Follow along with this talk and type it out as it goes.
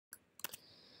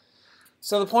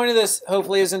So the point of this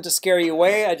hopefully isn't to scare you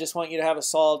away. I just want you to have a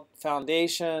solid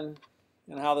foundation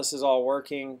and how this is all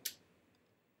working.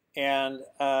 And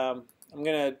I'm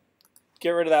going to get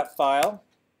rid of that file.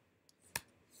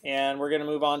 And we're going to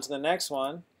move on to the next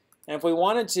one. And if we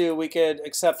wanted to, we could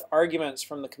accept arguments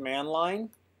from the command line.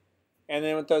 And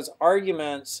then with those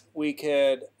arguments, we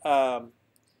could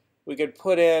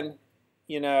put in,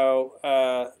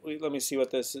 let me see what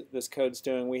this code's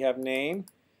doing. We have name.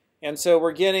 And so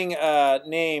we're getting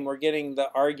name, we're getting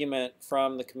the argument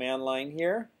from the command line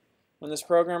here when this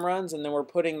program runs, and then we're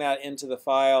putting that into the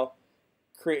file,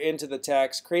 into the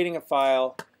text, creating a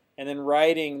file, and then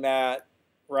writing that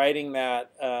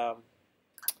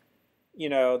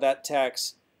that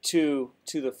text to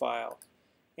the file.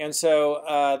 And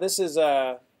so this is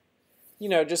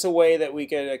just a way that we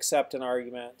could accept an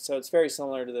argument. So it's very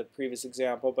similar to the previous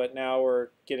example, but now we're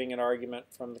getting an argument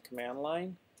from the command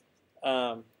line.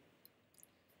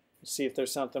 Let's see if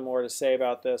there's something more to say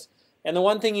about this. And the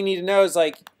one thing you need to know is,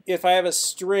 like, if I have a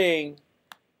string,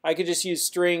 I could just use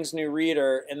strings new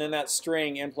reader, and then that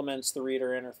string implements the reader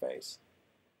interface.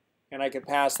 And I could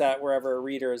pass that wherever a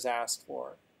reader is asked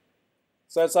for.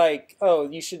 So it's like, oh,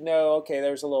 you should know, okay,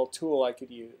 there's a little tool I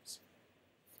could use.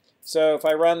 So if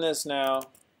I run this now,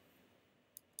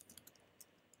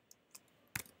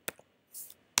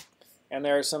 and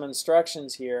there are some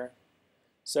instructions here.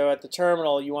 So at the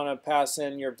terminal, you want to pass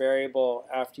in your variable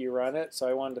after you run it. So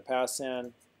I wanted to pass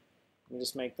in, let me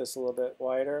just make this a little bit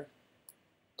wider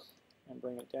and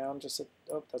bring it down just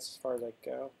oh, that's as far as I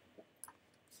go.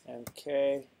 And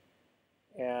K,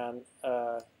 and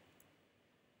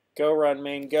go run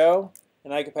main go,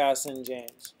 and I could pass in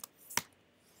James.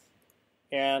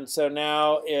 And so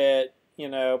now it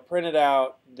printed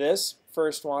out this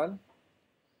first one.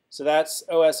 So that's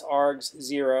OS Args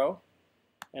 0.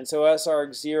 And so OS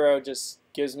Args 0 just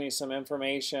gives me some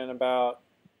information about,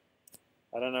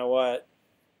 I don't know what.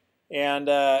 And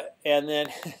then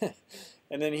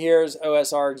and then here's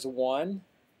OS Args 1.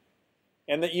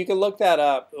 And that you can look that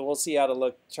up. We'll see how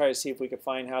to try to see if we can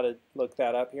find how to look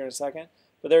that up here in a second.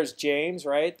 But there's James,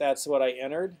 right? That's what I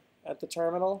entered at the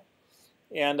terminal.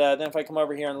 And then if I come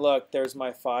over here and look, there's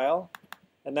my file.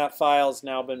 And that file's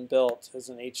now been built as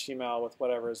an HTML with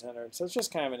whatever is entered. So it's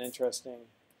just kind of an interesting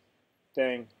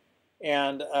thing.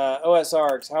 And OS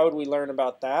Args, how would we learn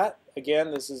about that?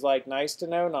 Again, this is like nice to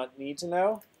know, not need to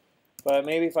know. But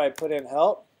maybe if I put in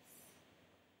help,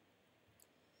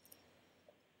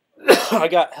 I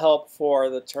got help for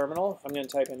the terminal. I'm going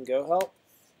to type in go help.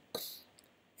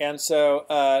 And so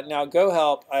now go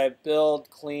help, I have build,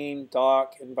 clean,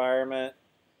 doc, environment,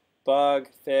 bug,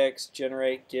 fix,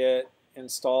 generate, git,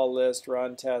 install, list,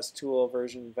 run, test, tool,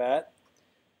 version, vet.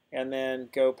 And then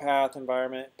go path,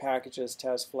 environment, packages,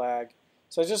 test, flag.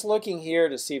 So I was just looking here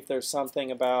to see if there's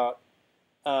something about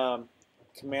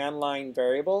command line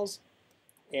variables.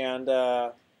 And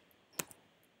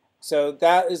so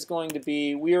that is going to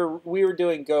be, we were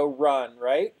doing go run,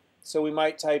 right? So we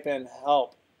might type in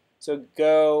help. So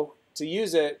go, to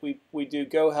use it, we do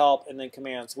go help and then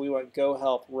command. So we want go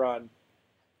help run.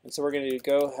 And so we're going to do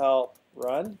go help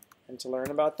run, and to learn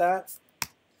about that.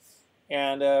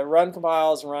 And run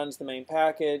compiles and runs the main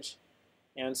package.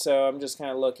 And so I'm just kind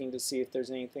of looking to see if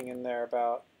there's anything in there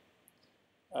about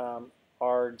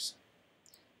args.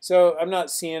 So I'm not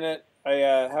seeing it.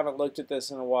 I haven't looked at this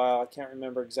in a while. I can't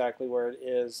remember exactly where it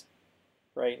is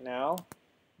right now.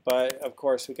 But of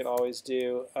course we could always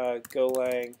do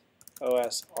Golang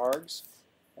OS Args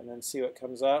and then see what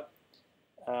comes up.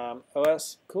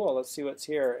 OS, cool, let's see what's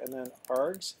here. And then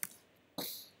Args.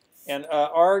 And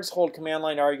args hold command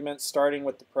line arguments starting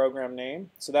with the program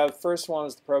name. So that first one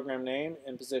is the program name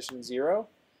in position 0.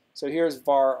 So here's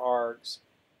var args.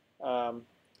 And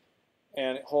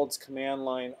it holds command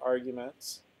line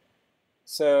arguments.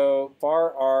 So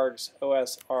var args,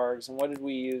 OS args, and what did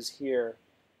we use here?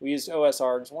 We used OS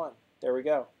args 1. There we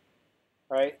go.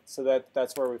 Right? So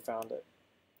that's where we found it.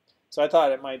 So I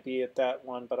thought it might be at that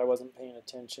one, but I wasn't paying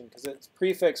attention because it's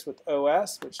prefixed with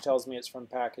OS, which tells me it's from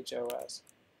package OS.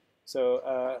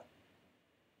 So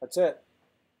that's it.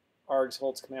 Args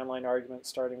holds command line arguments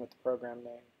starting with the program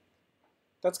name.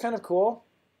 That's kind of cool.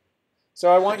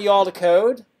 So I want you all to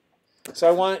code. So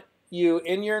I want you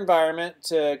in your environment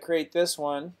to create this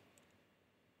one.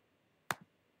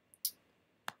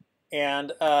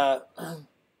 And let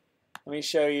me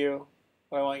show you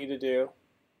what I want you to do.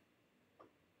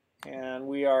 And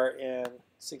we are in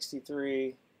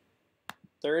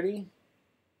 6330.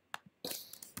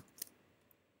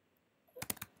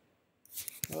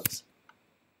 Whoops.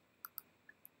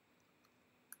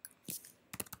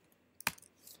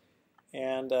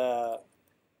 And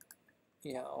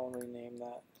Yeah, I'll rename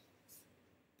that.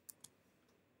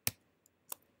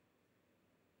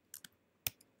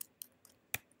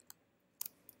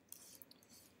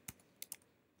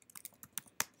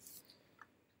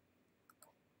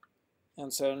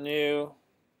 And so new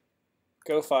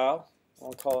Go file,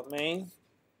 we'll call it main,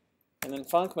 and then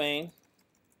func main,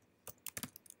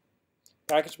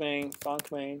 package main,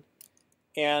 func main,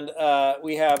 and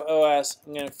we have OS.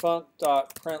 I'm going to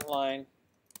func.println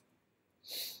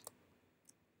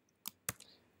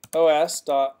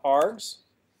os.args,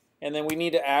 and then we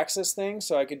need to access things,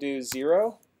 so I could do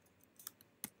 0,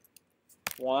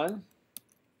 1,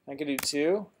 I could do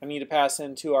 2. I need to pass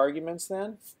in 2 arguments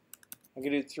then. I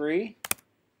could do 3,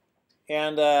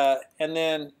 and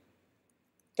then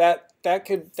that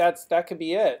could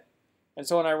be it. And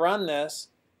so when I run this,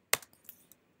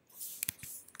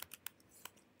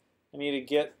 I need to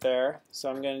get there. So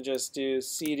I'm going to just do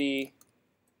cd.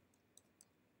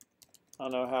 I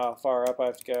don't know how far up I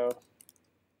have to go.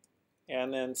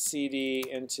 And then cd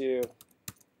into,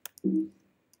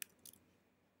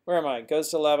 where am I? Goes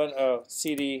to 11. Oh,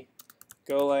 cd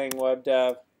Golang web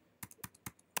dev.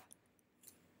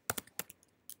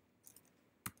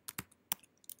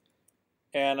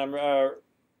 And I'm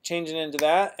changing into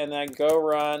that, and then I go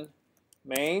run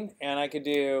main, and I could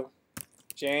do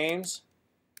James,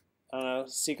 I don't know,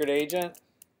 secret agent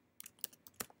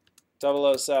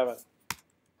 007.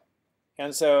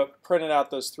 And so it printed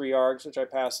out those 3 args which I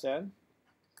passed in.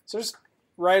 So just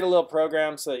write a little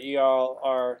program so that you all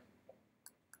are,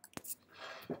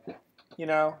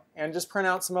 and just print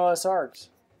out some OS args.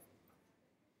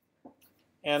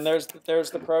 And there's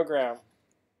the program.